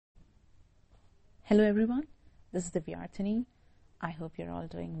Hello everyone, this is Divyarthini. I hope you're all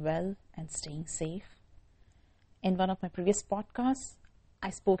doing well and staying safe. In one of my previous podcasts, I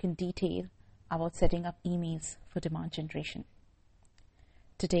spoke in detail about setting up emails for demand generation.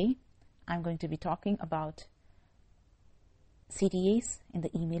 Today, I'm going to be talking about CTAs in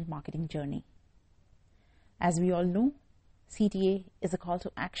the email marketing journey. As we all know, CTA is a call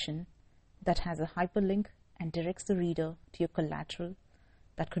to action that has a hyperlink and directs the reader to your collateral.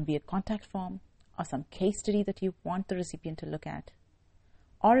 That could be a contact form or some case study that you want the recipient to look at,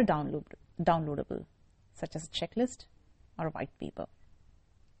 or a downloadable, such as a checklist or a white paper.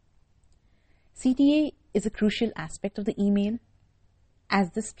 CTA is a crucial aspect of the email,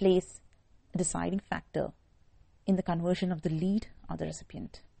 as this plays a deciding factor in the conversion of the lead or the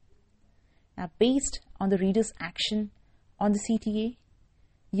recipient. Now, based on the reader's action on the CTA,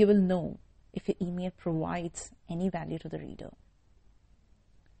 you will know if your email provides any value to the reader.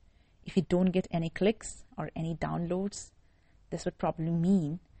 If you don't get any clicks or any downloads, this would probably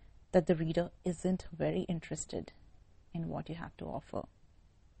mean that the reader isn't very interested in what you have to offer.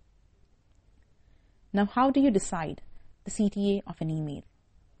 Now, how do you decide the CTA of an email?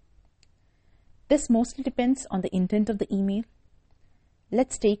 This mostly depends on the intent of the email.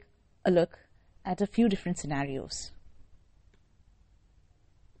 Let's take a look at a few different scenarios.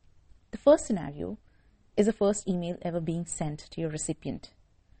 The first scenario is the first email ever being sent to your recipient,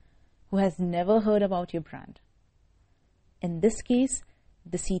 who has never heard about your brand. In this case,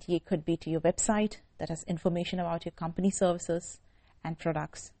 the CTA could be to your website that has information about your company services and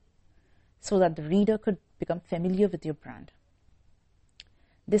products, so that the reader could become familiar with your brand.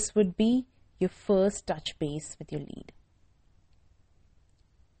 This would be your first touch base with your lead.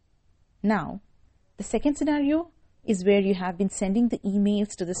 Now, the second scenario is where you have been sending the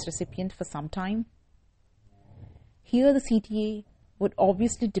emails to this recipient for some time. Here, the CTA would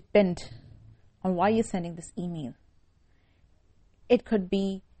obviously depend on why you're sending this email. It could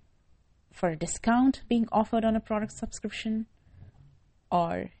be for a discount being offered on a product subscription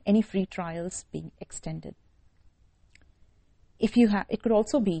or any free trials being extended. It could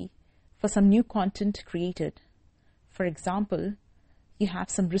also be for some new content created. For example, you have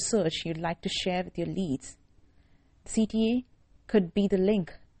some research you'd like to share with your leads. The CTA could be the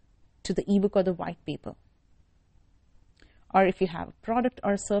link to the ebook or the white paper. Or if you have a product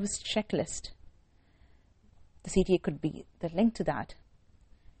or a service checklist, the CTA could be the link to that.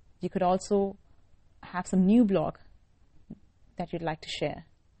 You could also have some new blog that you'd like to share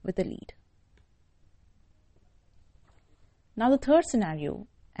with the lead. Now, the third scenario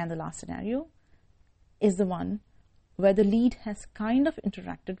and the last scenario is the one where the lead has kind of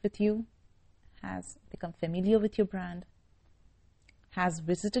interacted with you, has become familiar with your brand, has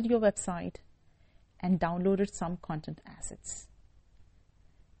visited your website, and downloaded some content assets.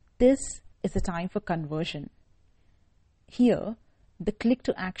 This is the time for conversion. Here, the click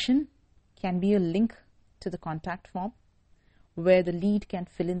to action can be a link to the contact form where the lead can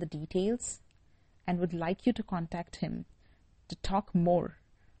fill in the details and would like you to contact him to talk more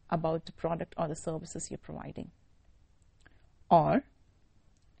about the product or the services you're providing. Or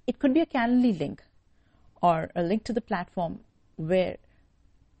it could be a Calendly link or a link to the platform where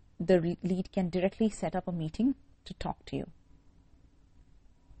the lead can directly set up a meeting to talk to you.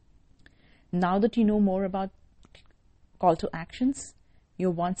 Now that you know more about call to actions,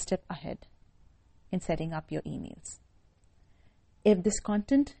 you're one step ahead in setting up your emails. If this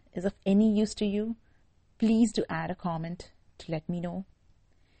content is of any use to you, please do add a comment to let me know.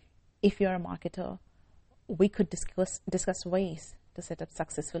 If you're a marketer, we could discuss ways to set up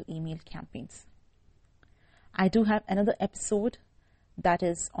successful email campaigns. I do have another episode that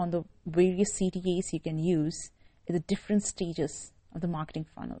is on the various CTAs you can use in the different stages of the marketing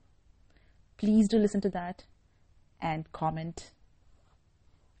funnel. Please do listen to that and comment.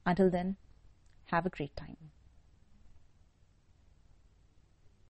 Until then, have a great time.